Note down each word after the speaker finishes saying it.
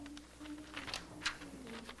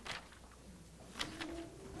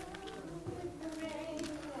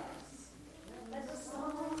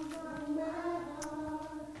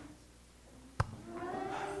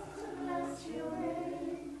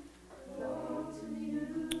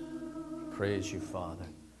praise you, Father.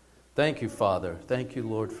 Thank you, Father. Thank you,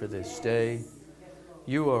 Lord, for this day.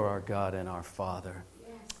 You are our God and our Father.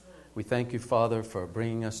 We thank you, Father, for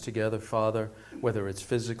bringing us together, Father, whether it's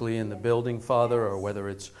physically in the building, Father, or whether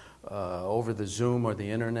it's over the Zoom or the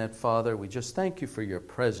internet, Father. We just thank you for your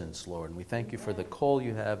presence, Lord. And we thank you for the call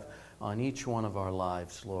you have on each one of our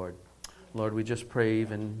lives, Lord. Lord, we just pray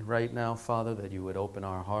even right now, Father, that you would open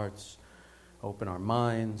our hearts, open our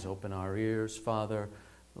minds, open our ears, Father.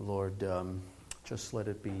 Lord, just let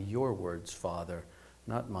it be your words, Father,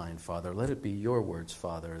 not mine, Father. Let it be your words,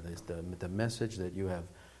 Father, the message that you have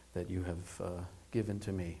given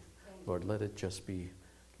to me. Lord, let it just be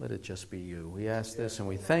you. We ask this and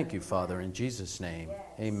we thank you, Father, in Jesus' name.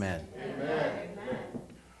 Amen. Amen.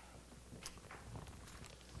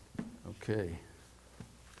 Okay.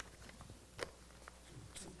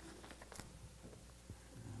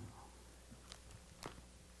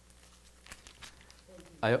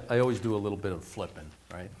 I always do a little bit of flipping,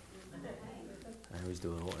 right? I always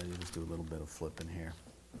do a little bit of flipping here.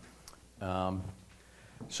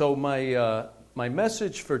 So my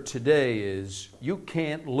message for today is you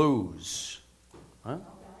can't lose. Huh?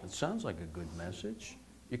 It sounds like a good message.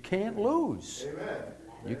 You can't lose. Amen.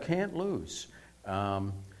 You can't lose.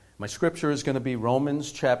 My scripture is going to be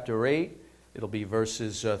Romans chapter 8. It'll be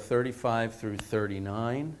verses 35 through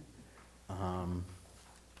 39.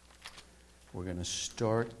 We're going to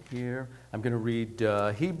start here. I'm going to read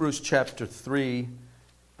Hebrews chapter 3,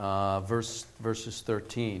 verses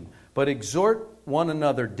 13. But exhort one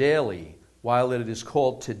another daily, while it is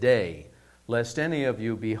called today, lest any of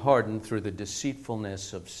you be hardened through the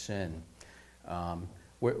deceitfulness of sin.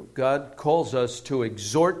 Where God calls us to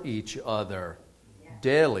exhort each other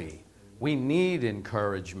daily. We need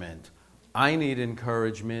encouragement. I need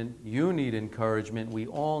encouragement. You need encouragement. We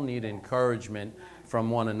all need encouragement from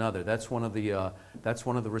one another. That's one of the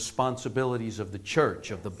responsibilities of the church,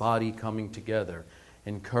 of the body coming together.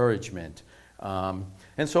 Encouragement. And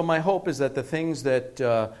so my hope is that the things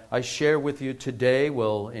that I share with you today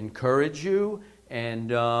will encourage you, and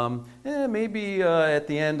maybe at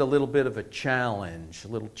the end a little bit of a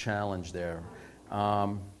little challenge there.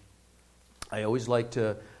 I always like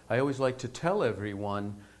to tell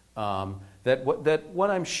everyone that what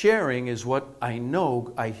I'm sharing is what I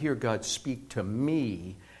know I hear God speak to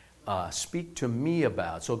me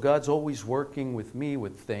about. So God's always working with me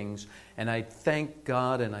with things, and I thank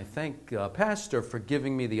God and I thank Pastor for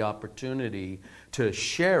giving me the opportunity to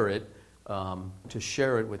share it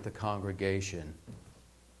with the congregation.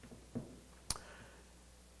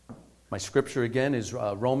 My scripture again is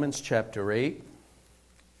Romans chapter 8.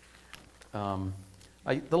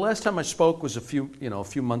 The last time I spoke was a few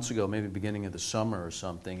months ago, maybe beginning of the summer or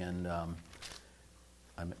something, and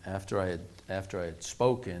after I had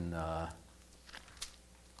spoken, I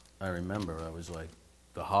remember I was like,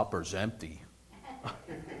 the hopper's empty. I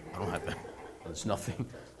don't have, there's nothing.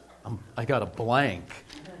 I got a blank,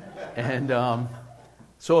 and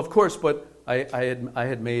so of course, but I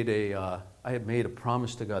had made a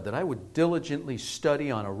promise to God that I would diligently study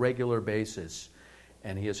on a regular basis.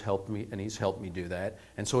 And he's helped me do that.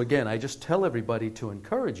 And so again, I just tell everybody to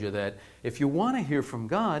encourage you that if you want to hear from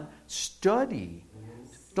God, study.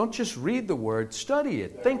 Don't just read the Word, study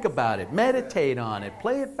it, think about it, meditate on it,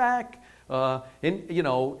 play it back.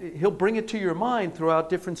 He'll bring it to your mind throughout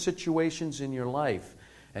different situations in your life,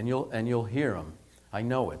 and you'll hear Him. I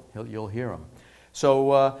know it. You'll hear Him.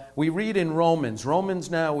 So we read in Romans. Romans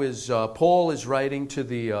now is Paul is writing to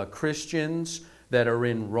the Christians that are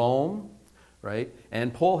in Rome. Right?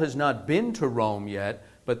 And Paul has not been to Rome yet,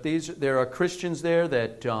 but there are Christians there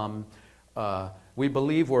that we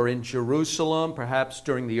believe were in Jerusalem, perhaps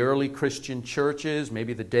during the early Christian churches,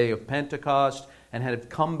 maybe the day of Pentecost, and had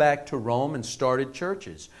come back to Rome and started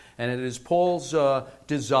churches. And it is Paul's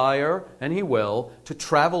desire, and he will, to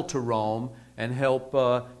travel to Rome and help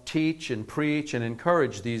teach and preach and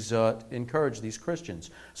encourage these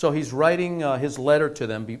Christians. So he's writing his letter to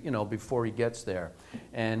them, before he gets there.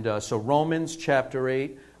 And so Romans chapter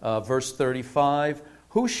 8, verse 35,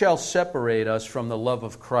 who shall separate us from the love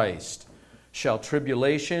of Christ? Shall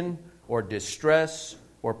tribulation or distress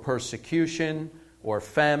or persecution or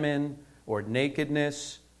famine or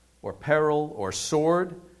nakedness or peril or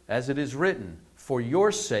sword? As it is written, for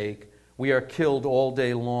your sake we are killed all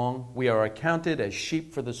day long. We are accounted as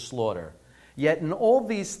sheep for the slaughter. Yet in all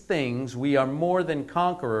these things we are more than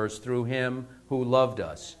conquerors through Him who loved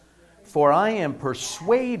us. For I am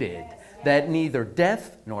persuaded that neither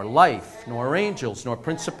death, nor life, nor angels, nor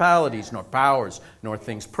principalities, nor powers, nor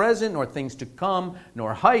things present, nor things to come,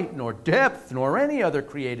 nor height, nor depth, nor any other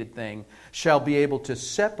created thing shall be able to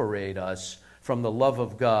separate us from the love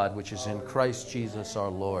of God, which is in Christ Jesus our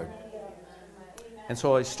Lord. And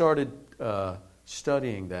so I started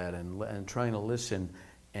studying that and trying to listen,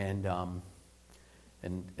 and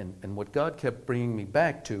what God kept bringing me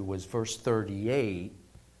back to was verse 38,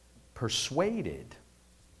 persuaded.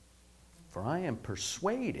 For I am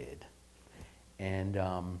persuaded. And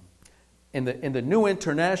in the New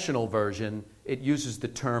International Version, it uses the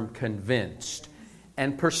term convinced.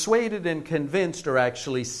 And persuaded and convinced are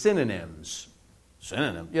actually synonyms.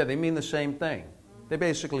 Synonyms? Yeah, they mean the same thing. They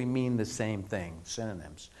basically mean the same thing,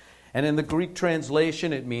 synonyms. And in the Greek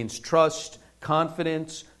translation, it means trust,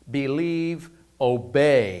 confidence, believe,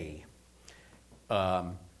 obey.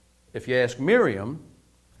 If you ask Miriam,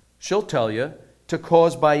 she'll tell you to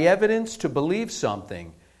cause by evidence to believe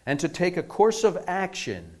something and to take a course of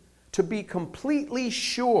action, to be completely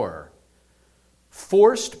sure,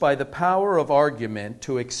 forced by the power of argument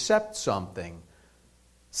to accept something,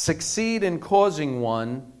 succeed in causing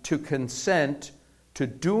one to consent to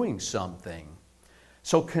doing something.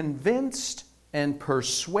 So convinced and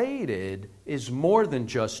persuaded is more than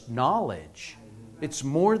just knowledge. It's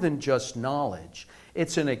more than just knowledge.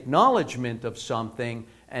 It's an acknowledgement of something,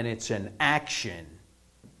 and it's an action.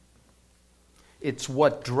 It's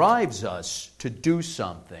what drives us to do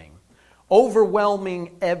something.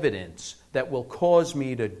 Overwhelming evidence that will cause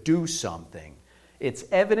me to do something. It's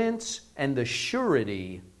evidence and the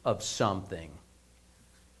surety of something.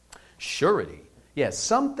 Surety. Yes,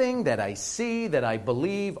 something that I see, that I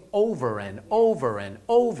believe over and over and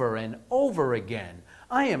over and over again.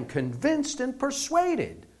 I am convinced and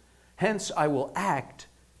persuaded. Hence, I will act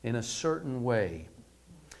in a certain way.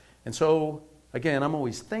 And so, again, I'm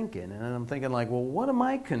always thinking, and I'm thinking like, well, what am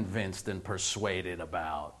I convinced and persuaded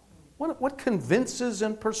about? What convinces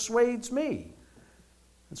and persuades me?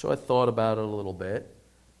 And so I thought about it a little bit,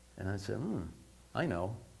 and I said, I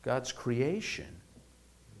know, God's creation.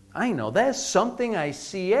 I know, that's something I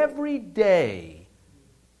see every day.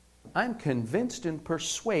 I'm convinced and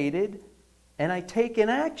persuaded, and I take an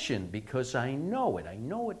action because I know it. I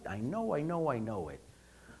know it. I know it.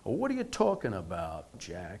 Well, what are you talking about,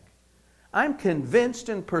 Jack? I'm convinced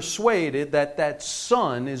and persuaded that that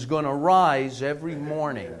sun is going to rise every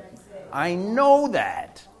morning. I know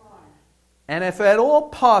that. And if at all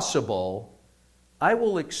possible, I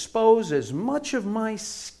will expose as much of my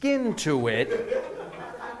skin to it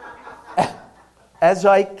as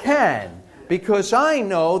I can, because I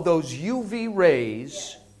know those UV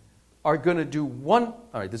rays are going to do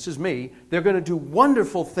this is me, they're going to do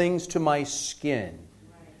wonderful things to my skin.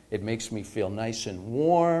 It makes me feel nice and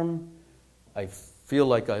warm. I feel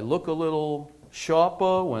like I look a little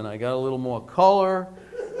sharper when I got a little more color.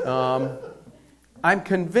 I'm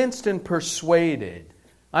convinced and persuaded.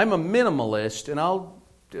 I'm a minimalist,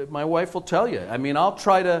 and my wife will tell you. I mean, I'll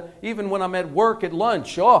try to, even when I'm at work at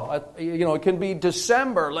lunch, it can be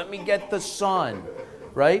December, let me get the sun,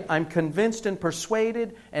 right? I'm convinced and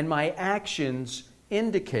persuaded, and my actions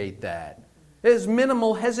indicate that. There's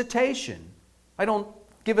minimal hesitation. I don't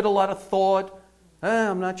give it a lot of thought.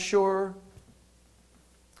 I'm not sure.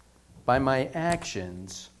 By my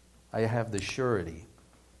actions, I have the surety.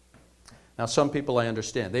 Now, some people, I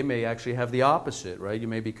understand, they may actually have the opposite, right? You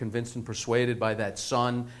may be convinced and persuaded by that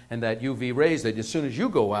sun and that UV rays that as soon as you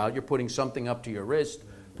go out, you're putting something up to your wrist,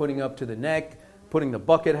 putting up to the neck, putting the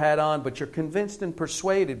bucket hat on, but you're convinced and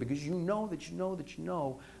persuaded because you know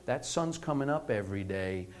that sun's coming up every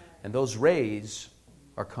day and those rays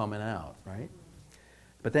are coming out, right?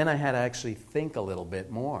 But then I had to actually think a little bit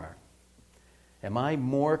more. Am I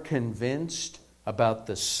more convinced about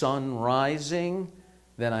the sun rising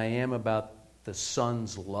than I am about the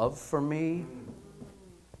sun's love for me?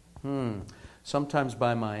 Sometimes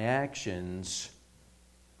by my actions,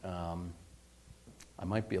 I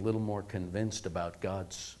might be a little more convinced about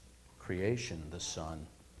God's creation, the sun.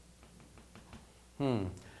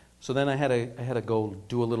 So then I had to go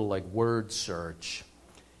do a little word search.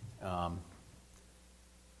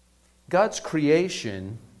 God's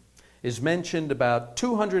creation is mentioned about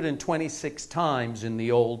 226 times in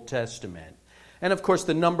the Old Testament. And of course,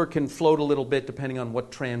 the number can float a little bit depending on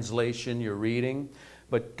what translation you're reading.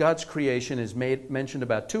 But God's creation is mentioned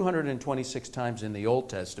about 226 times in the Old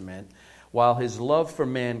Testament, while his love for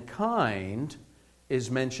mankind is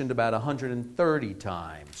mentioned about 130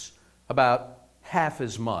 times, about half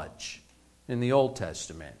as much in the Old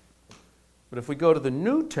Testament. But if we go to the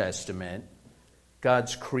New Testament,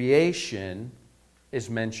 God's creation is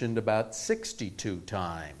mentioned about 62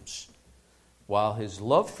 times, while his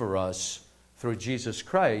love for us through Jesus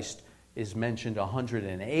Christ is mentioned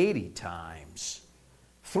 180 times,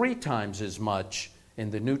 3 times as much in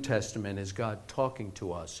the New Testament is God talking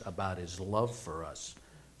to us about his love for us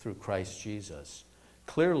through Christ Jesus.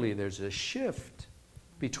 Clearly, there's a shift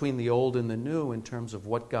between the old and the new in terms of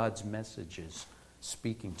what God's message is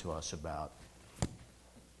speaking to us about.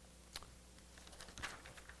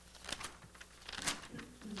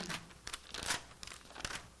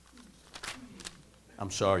 I'm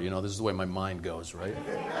sorry, this is the way my mind goes, right?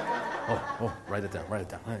 Write it down.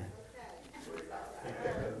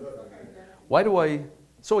 Why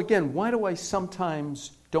do I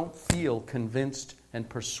sometimes don't feel convinced and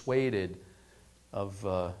persuaded of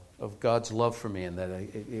God's love for me and that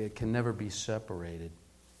it can never be separated?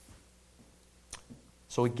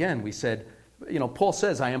 So again, we said, Paul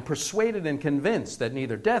says, I am persuaded and convinced that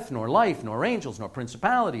neither death, nor life, nor angels, nor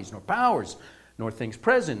principalities, nor powers, nor things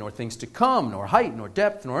present, nor things to come, nor height, nor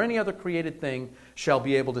depth, nor any other created thing shall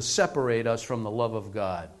be able to separate us from the love of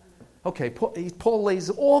God. Okay, Paul lays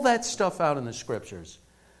all that stuff out in the Scriptures.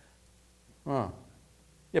 Yeah,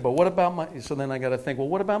 but what about so then I got to think, well,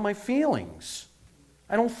 what about my feelings?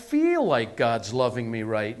 I don't feel like God's loving me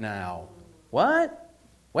right now. What?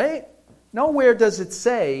 Wait, nowhere does it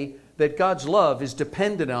say that God's love is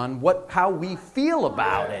dependent on how we feel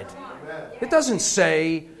about it. It doesn't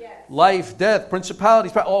say life, death,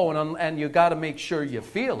 principalities, and you got to make sure you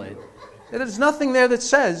feel it. There's nothing there that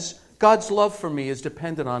says God's love for me is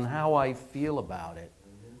dependent on how I feel about it.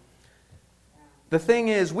 The thing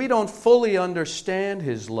is, we don't fully understand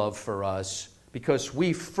his love for us because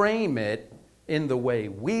we frame it in the way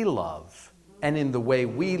we love and in the way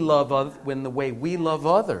we love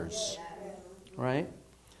others. Right?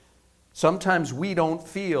 Sometimes we don't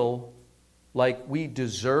feel like we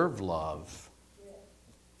deserve love.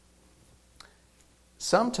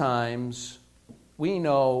 Sometimes we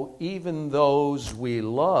know even those we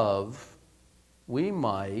love, we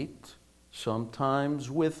might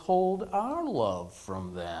sometimes withhold our love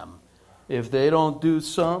from them if they don't do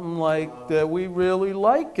something like that we really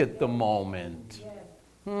like at the moment.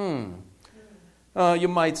 You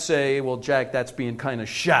might say, well, Jack, that's being kind of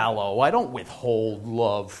shallow. I don't withhold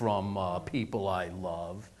love from people I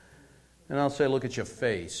love. And I'll say, look at your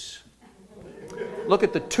face. Look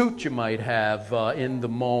at the toot you might have in the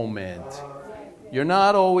moment. You're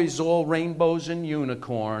not always all rainbows and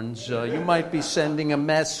unicorns. You might be sending a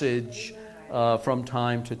message from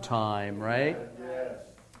time to time, right?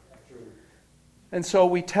 And so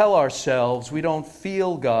we tell ourselves we don't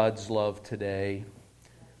feel God's love today.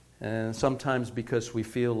 And sometimes because we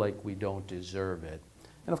feel like we don't deserve it.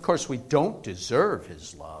 And of course we don't deserve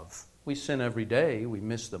his love. We sin every day. We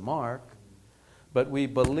miss the mark. But we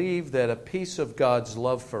believe that a piece of God's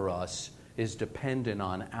love for us is dependent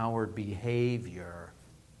on our behavior.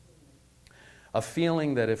 A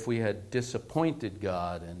feeling that if we had disappointed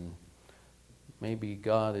God and maybe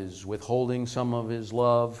God is withholding some of his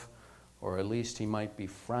love, or at least he might be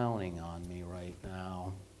frowning on me right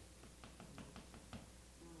now.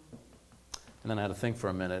 And then I had to think for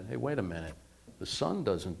a minute, hey, wait a minute. The sun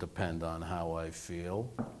doesn't depend on how I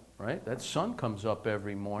feel, right? That sun comes up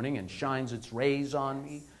every morning and shines its rays on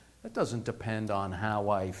me. That doesn't depend on how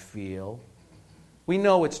I feel. We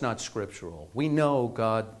know it's not scriptural. We know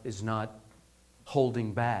God is not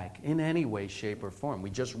holding back in any way, shape, or form.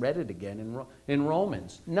 We just read it again in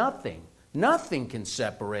Romans. Nothing can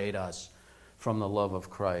separate us from the love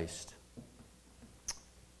of Christ.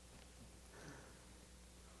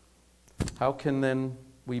 How can then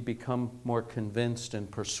we become more convinced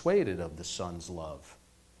and persuaded of the Son's love?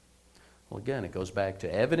 Well, again, it goes back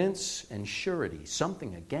to evidence and surety.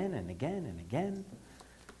 Something again and again and again.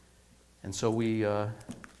 And so we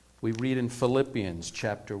read in Philippians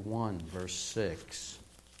chapter 1, verse 6.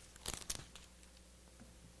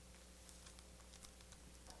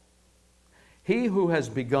 He who has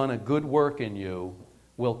begun a good work in you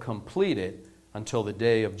will complete it until the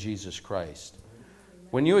day of Jesus Christ.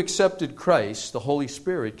 When you accepted Christ, the Holy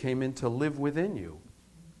Spirit came in to live within you.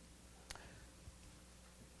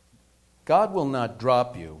 God will not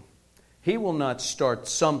drop you. He will not start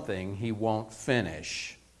something he won't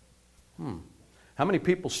finish. How many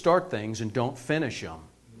people start things and don't finish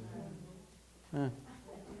them?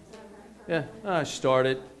 I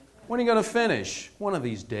started. When are you going to finish? One of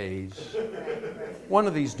these days. One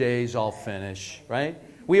of these days I'll finish, right?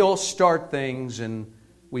 We all start things and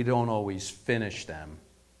we don't always finish them.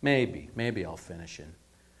 Maybe I'll finish it.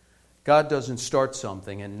 God doesn't start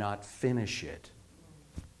something and not finish it.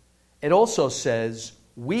 It also says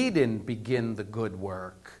we didn't begin the good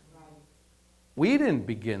work. We didn't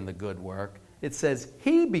begin the good work. It says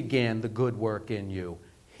he began the good work in you.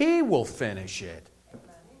 He will finish it.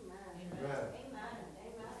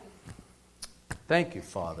 Thank you,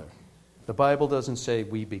 Father. The Bible doesn't say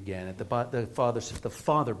we began it. The Father says the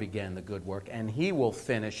Father began the good work, and He will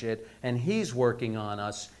finish it, and He's working on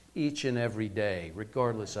us each and every day,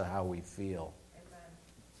 regardless of how we feel. Amen.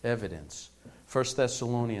 Evidence. 1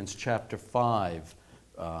 Thessalonians chapter 5,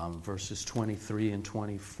 verses 23 and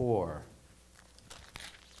 24.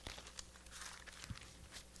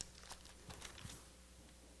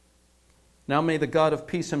 Now may the God of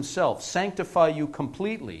peace Himself sanctify you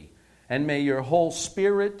completely, and may your whole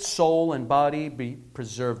spirit, soul, and body be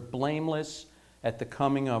preserved blameless at the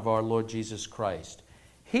coming of our Lord Jesus Christ.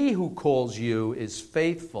 He who calls you is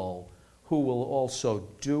faithful, who will also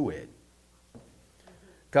do it.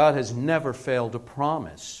 God has never failed to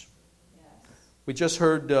promise. We just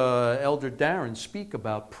heard Elder Darren speak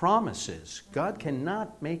about promises. God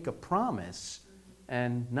cannot make a promise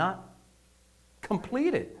and not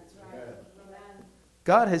complete it.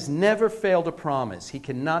 God has never failed a promise. He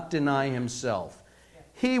cannot deny Himself.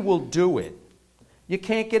 He will do it. You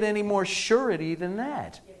can't get any more surety than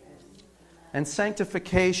that. And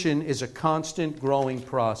sanctification is a constant growing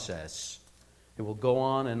process. It will go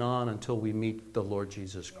on until we meet the Lord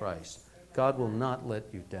Jesus Christ. God will not let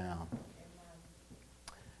you down.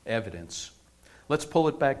 Evidence. Let's pull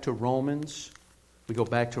it back to Romans. We go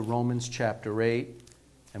back to Romans chapter 8.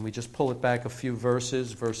 And we just pull it back a few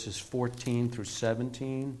verses 14 through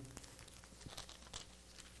 17.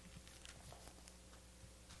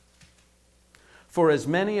 For as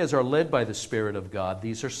many as are led by the Spirit of God,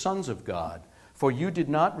 these are sons of God. For you did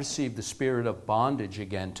not receive the spirit of bondage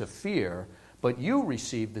again to fear, but you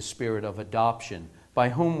received the spirit of adoption, by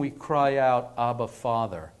whom we cry out, Abba,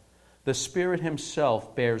 Father. The Spirit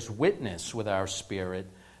Himself bears witness with our spirit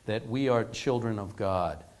that we are children of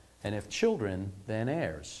God. And if children, then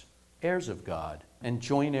heirs, heirs of God, and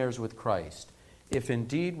joint heirs with Christ, if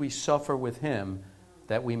indeed we suffer with Him,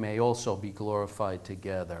 that we may also be glorified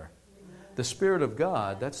together. The Spirit of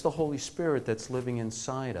God, that's the Holy Spirit that's living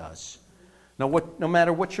inside us. Now, no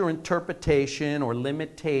matter what your interpretation or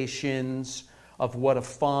limitations of what a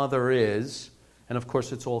father is, and of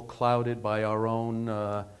course it's all clouded by our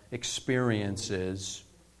own experiences,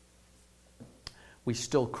 we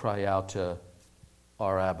still cry out to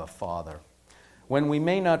our Abba Father. When we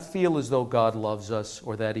may not feel as though God loves us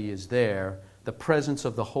or that He is there, the presence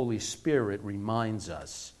of the Holy Spirit reminds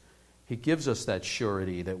us. He gives us that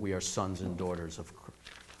surety that we are sons and daughters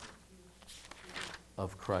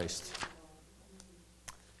of Christ.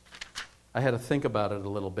 I had to think about it a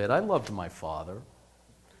little bit. I loved my father,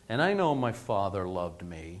 and I know my father loved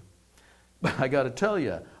me, but I got to tell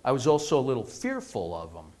you, I was also a little fearful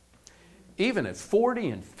of him. Even at 40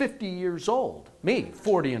 and 50 years old. Me,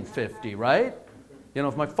 40 and 50, right? You know,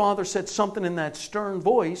 if my father said something in that stern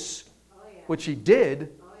voice, which he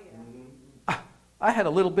did, I had a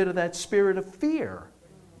little bit of that spirit of fear,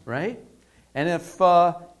 right? And if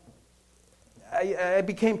I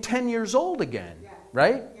became 10 years old again,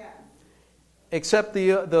 right? Except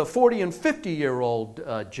the 40 and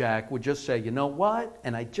 50-year-old Jack would just say, you know what?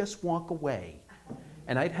 And I'd just walk away.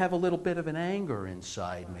 And I'd have a little bit of an anger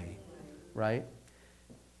inside me. Right?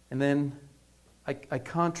 And then I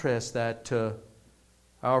contrast that to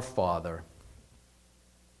our Father.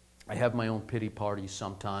 I have my own pity parties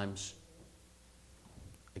sometimes.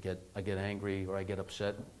 I get angry or I get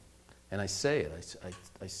upset, and I say it.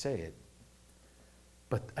 I say it.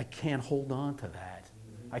 But I can't hold on to that.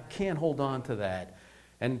 I can't hold on to that.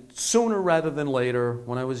 And sooner rather than later,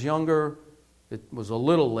 when I was younger, it was a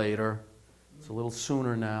little later. It's a little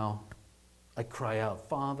sooner now. I cry out,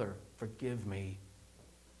 Father, forgive me.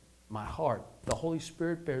 My heart, the Holy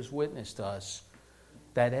Spirit bears witness to us.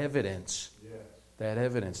 That evidence,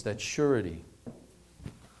 that surety.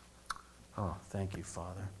 Oh, thank you,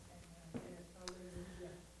 Father.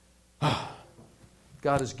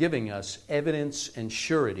 God is giving us evidence and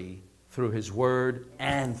surety through His Word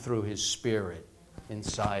and through His Spirit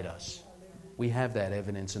inside us. We have that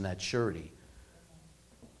evidence and that surety.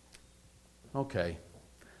 Okay.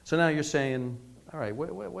 So now you're saying, all right,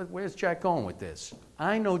 where's Jack going with this?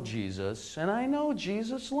 I know Jesus, and I know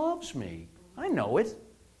Jesus loves me. I know it.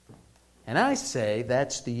 And I say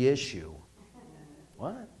that's the issue.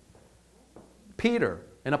 What? Peter,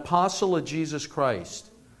 an apostle of Jesus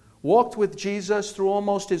Christ, walked with Jesus through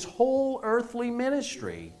almost his whole earthly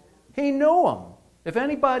ministry. He knew Him. If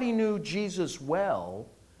anybody knew Jesus well,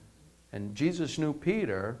 and Jesus knew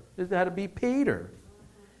Peter, it had to be Peter.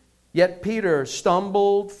 Yet Peter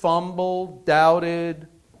stumbled, fumbled, doubted,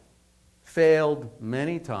 failed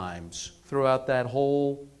many times throughout that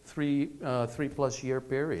whole three-plus year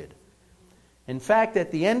period. In fact, at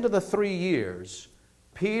the end of the 3 years,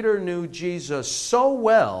 Peter knew Jesus so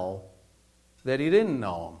well that he didn't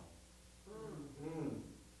know Him.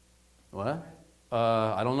 What?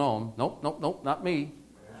 I don't know him. Nope, not me.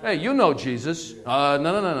 Hey, you know Jesus. No,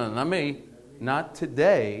 not me. Not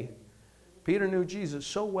today. Peter knew Jesus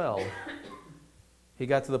so well. He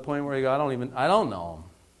got to the point where he go, I don't know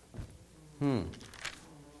him.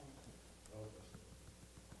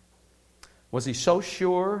 Was he so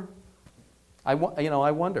sure? I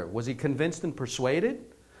wonder, was he convinced and persuaded?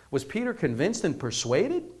 Was Peter convinced and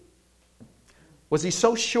persuaded? Was he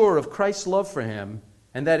so sure of Christ's love for him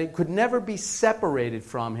and that it could never be separated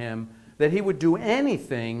from him, that he would do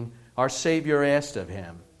anything our Savior asked of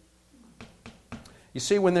him? You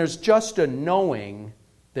see, when there's just a knowing,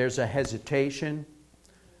 there's a hesitation,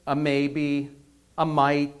 a maybe, a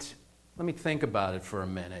might. Let me think about it for a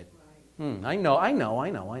minute. I know.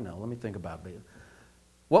 Let me think about it.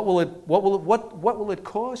 What will it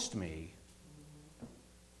cost me?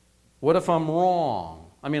 What if I'm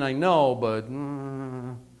wrong? I mean, I know, but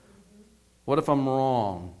what if I'm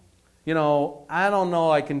wrong? I don't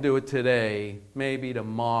know I can do it today, maybe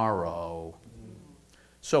tomorrow.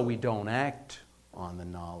 So we don't act on the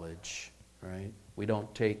knowledge, right? We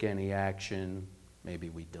don't take any action. Maybe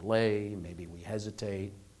we delay, maybe we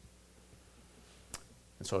hesitate.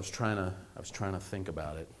 And so I was trying to think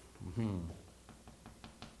about it.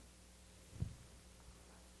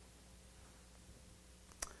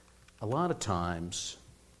 A lot of times,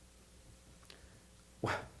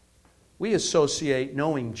 we associate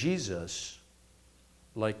knowing Jesus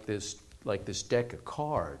like this deck of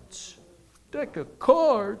cards. Deck of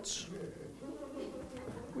cards.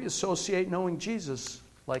 We associate knowing Jesus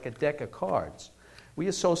like a deck of cards. We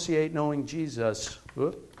associate knowing Jesus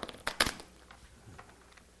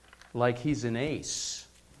like he's an ace.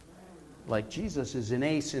 Like Jesus is an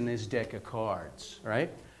ace in this deck of cards, right?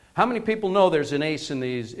 How many people know there's an ace in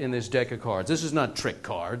this deck of cards? This is not trick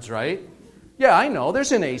cards, right? Yeah, I know.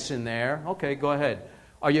 There's an ace in there. Okay, go ahead.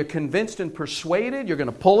 Are you convinced and persuaded you're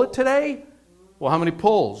going to pull it today? Well, how many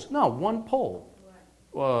pulls? No, one pull.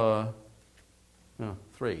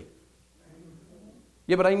 3.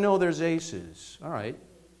 Yeah, but I know there's aces. All right.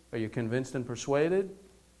 Are you convinced and persuaded?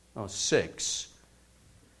 6.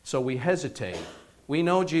 So we hesitate. We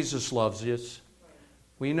know Jesus loves us.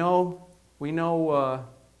 We know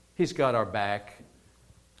he's got our back.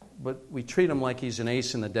 But we treat him like he's an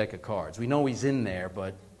ace in the deck of cards. We know he's in there,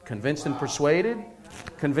 but convinced and persuaded?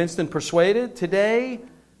 Convinced and persuaded? Today?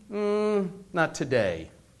 Not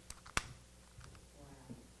today.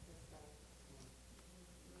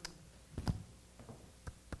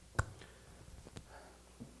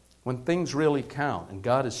 When things really count and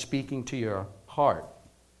God is speaking to your heart,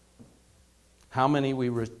 how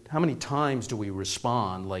many times do we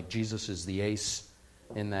respond like Jesus is the ace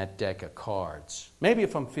in that deck of cards? Maybe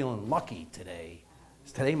if I'm feeling lucky today.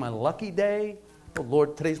 Is today my lucky day? Oh,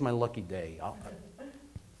 Lord, today's my lucky day.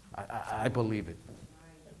 I believe it.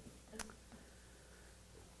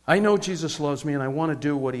 I know Jesus loves me and I want to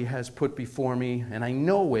do what he has put before me, and I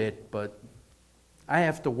know it, but I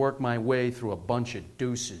have to work my way through a bunch of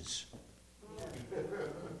deuces.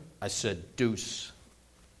 I said deuce,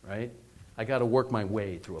 right? I got to work my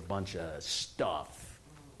way through a bunch of stuff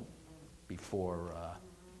before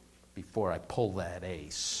I pull that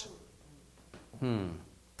ace. So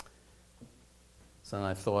then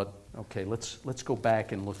I thought, okay, let's go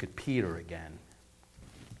back and look at Peter again.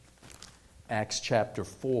 Acts chapter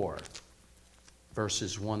 4,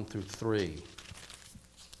 verses 1 through 3.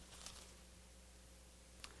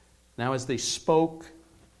 Now as they spoke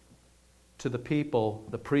to the people,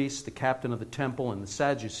 the priests, the captain of the temple, and the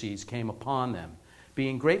Sadducees came upon them,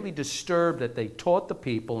 being greatly disturbed that they taught the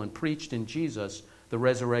people and preached in Jesus the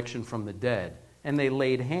resurrection from the dead. And they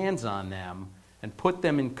laid hands on them and put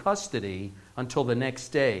them in custody until the next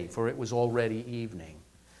day, for it was already evening.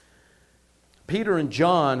 Peter and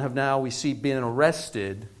John have now, we see, been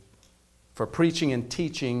arrested for preaching and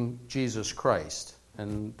teaching Jesus Christ.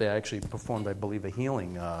 And they actually performed, I believe, a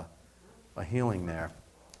healing there.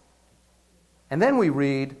 And then we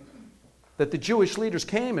read that the Jewish leaders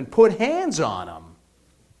came and put hands on them.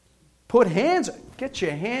 Get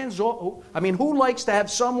your hands off. I mean, who likes to have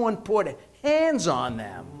someone put hands on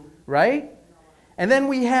them, right? And then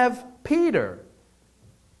we have Peter,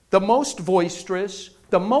 the most boisterous,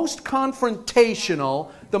 the most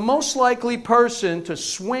confrontational, the most likely person to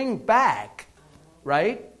swing back,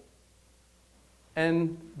 right?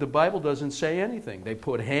 And the Bible doesn't say anything. They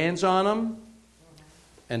put hands on him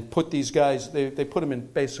and put these guys, they put them in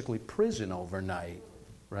basically prison overnight,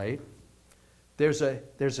 right? There's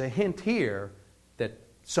a hint here that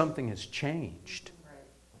something has changed.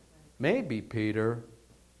 Maybe Peter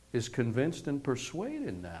is convinced and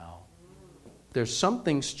persuaded now.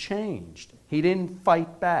 Something's changed. He didn't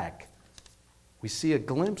fight back. we see a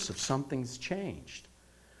glimpse of something's changed.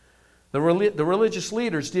 The religious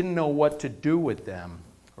leaders didn't know what to do with them,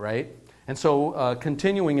 right? And so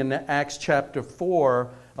continuing in Acts chapter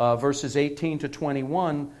 4, verses 18 to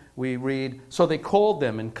 21, we read, "So they called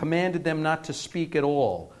them and commanded them not to speak at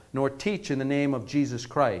all, nor teach in the name of Jesus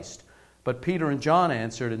Christ. But Peter and John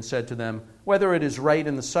answered and said to them, 'Whether it is right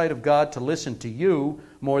in the sight of God to listen to you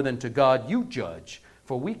more than to God, you judge.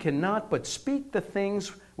 For we cannot but speak the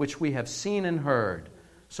things which we have seen and heard.'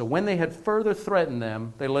 So when they had further threatened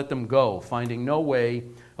them, they let them go, finding no way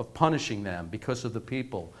of punishing them because of the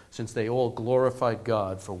people, since they all glorified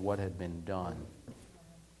God for what had been done."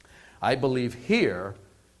 I believe here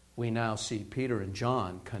we now see Peter and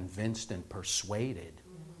John convinced and persuaded.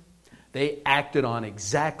 They acted on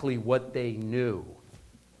exactly what they knew.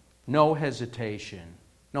 No hesitation.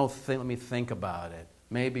 Let me think about it.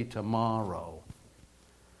 Maybe tomorrow.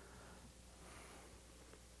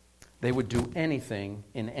 They would do anything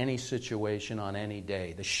in any situation on any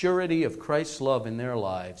day. The surety of Christ's love in their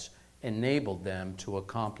lives enabled them to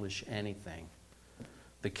accomplish anything.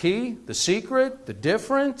 The key, the secret, the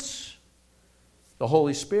difference, the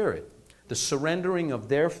Holy Spirit. The surrendering of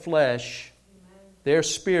their flesh, their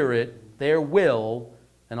spirit, their will,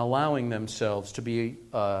 and allowing themselves to be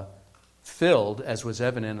filled, as was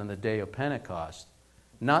evident on the day of Pentecost.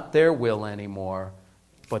 Not their will anymore,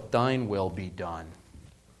 but thine will be done.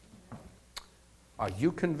 Are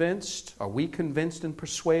you convinced? Are we convinced and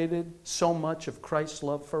persuaded so much of Christ's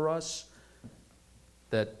love for us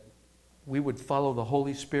that we would follow the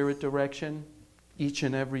Holy Spirit direction each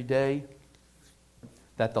and every day?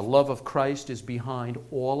 That the love of Christ is behind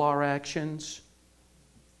all our actions?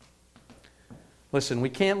 Listen, we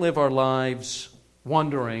can't live our lives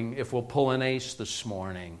wondering if we'll pull an ace this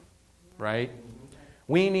morning, right?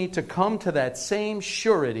 We need to come to that same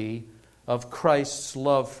surety of Christ's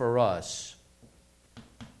love for us.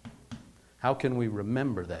 How can we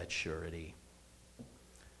remember that surety?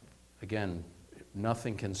 Again,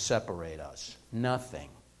 nothing can separate us. Nothing.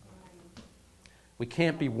 We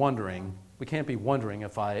can't be wondering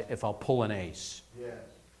if I'll pull an ace. Yes.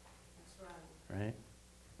 That's right. Right?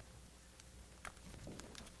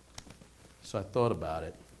 So I thought about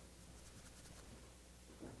it.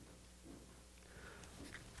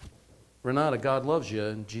 Renata, God loves you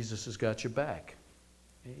and Jesus has got your back.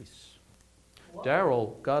 Ace.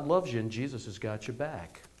 Daryl, God loves you and Jesus has got your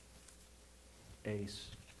back.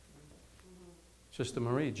 Ace. Sister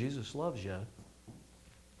Marie, Jesus loves you.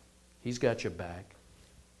 He's got your back.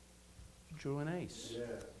 You drew an ace. Yeah.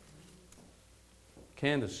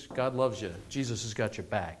 Candace, God loves you. Jesus has got your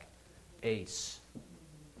back. Ace.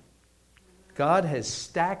 God has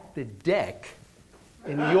stacked the deck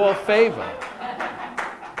in your favor.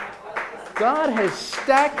 God has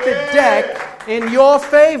stacked the deck in your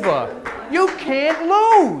favor. You can't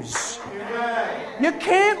lose. You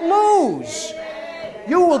can't lose.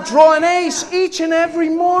 You will draw an ace each and every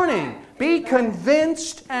morning. Be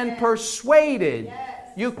convinced and persuaded.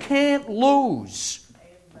 You can't lose.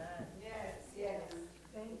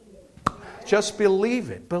 Just believe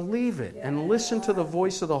it, and listen to the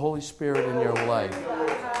voice of the Holy Spirit in your life.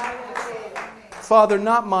 Father,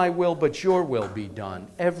 not my will, but your will be done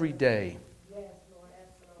every day.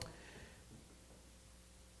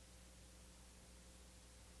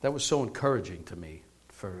 That was so encouraging to me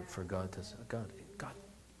for God to say, God,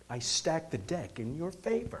 I stacked the deck in your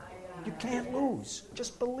favor. You can't lose.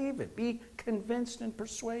 Just believe it. Be convinced and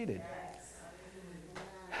persuaded.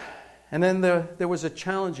 And then there was a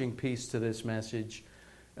challenging piece to this message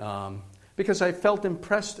because I felt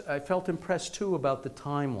impressed too about the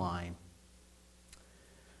timeline.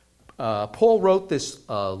 Paul wrote this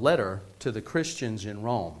letter to the Christians in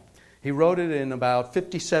Rome. He wrote it in about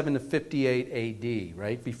 57 to 58 A.D.,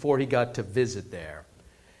 right, before he got to visit there.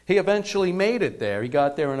 He eventually made it there. He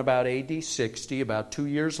got there in about A.D. 60, about 2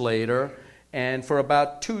 years later. And for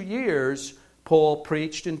about 2 years, Paul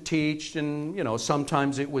preached and taught, and,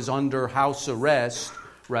 sometimes it was under house arrest,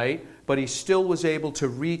 right? But he still was able to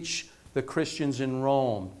reach the Christians in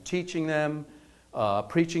Rome, teaching them,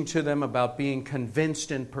 preaching to them about being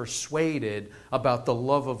convinced and persuaded about the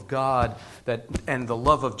love of God and the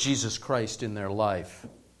love of Jesus Christ in their life.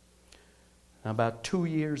 Now, about 2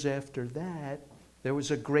 years after that, there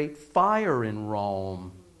was a great fire in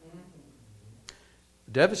Rome.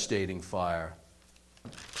 Devastating fire.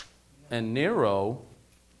 And Nero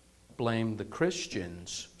blamed the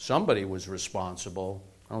Christians. Somebody was responsible.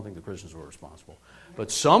 I don't think the Christians were responsible.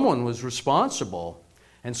 But someone was responsible.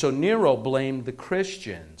 And so Nero blamed the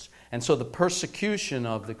Christians. And so the persecution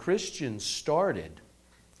of the Christians started.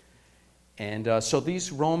 And so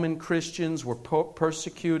these Roman Christians were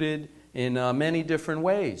persecuted in many different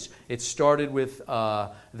ways. It started with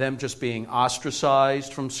them just being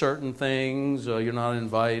ostracized from certain things. You're not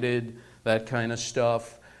invited, that kind of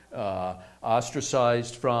stuff.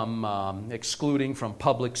 Ostracized from excluding from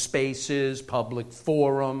public spaces, public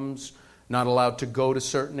forums, not allowed to go to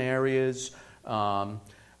certain areas.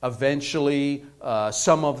 Eventually,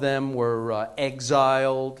 some of them were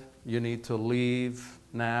exiled. You need to leave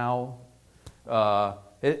now.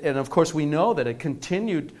 And of course, we know that it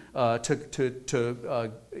continued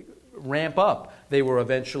to ramp up. They were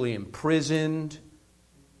eventually imprisoned,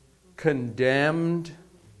 condemned,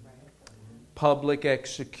 public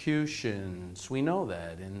executions. We know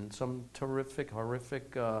that in some terrific,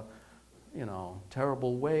 horrific,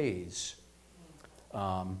 terrible ways.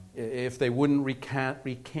 If they wouldn't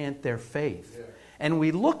recant their faith. Yeah. And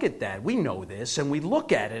we look at that. We know this, and we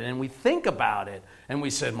look at it, and we think about it, and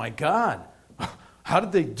we said, my God, how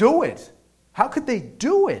did they do it? How could they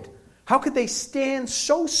do it? How could they stand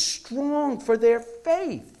so strong for their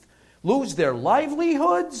faith? Lose their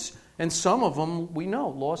livelihoods? And some of them, we know,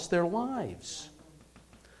 lost their lives.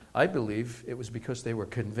 I believe it was because they were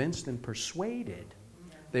convinced and persuaded.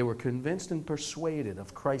 They were convinced and persuaded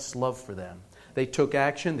of Christ's love for them. They took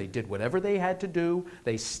action. They did whatever they had to do.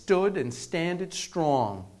 They stood and standed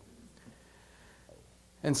strong.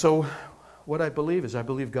 And so what I believe is I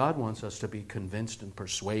believe God wants us to be convinced and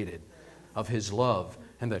persuaded of His love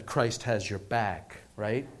and that Christ has your back,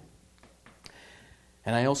 right?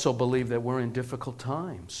 And I also believe that we're in difficult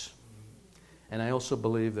times. And I also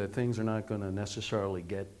believe that things are not going to necessarily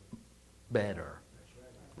get better,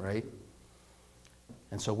 right?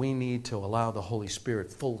 And so we need to allow the Holy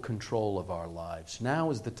Spirit full control of our lives. Now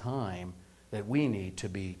is the time that we need to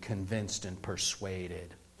be convinced and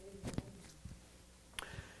persuaded.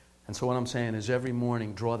 And so what I'm saying is every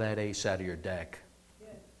morning, draw that ace out of your deck.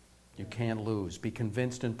 You can't lose. Be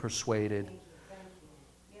convinced and persuaded.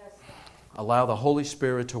 Allow the Holy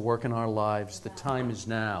Spirit to work in our lives. The time is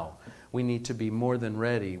now. We need to be more than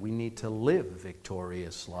ready. We need to live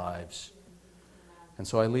victorious lives. And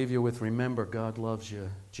so I leave you with, remember, God loves you.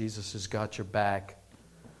 Jesus has got your back.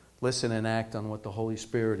 Listen and act on what the Holy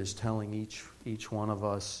Spirit is telling each one of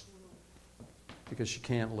us, because you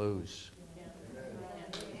can't lose.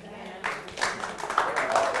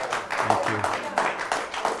 Thank you.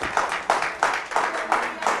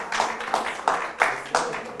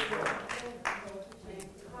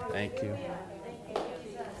 Thank you.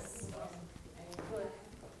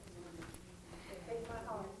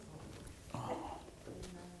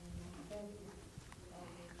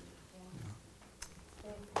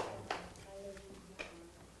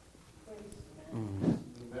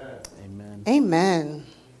 Amen.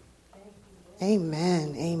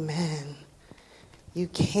 Amen. Amen. You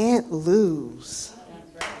can't lose.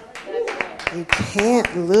 You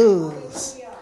can't lose.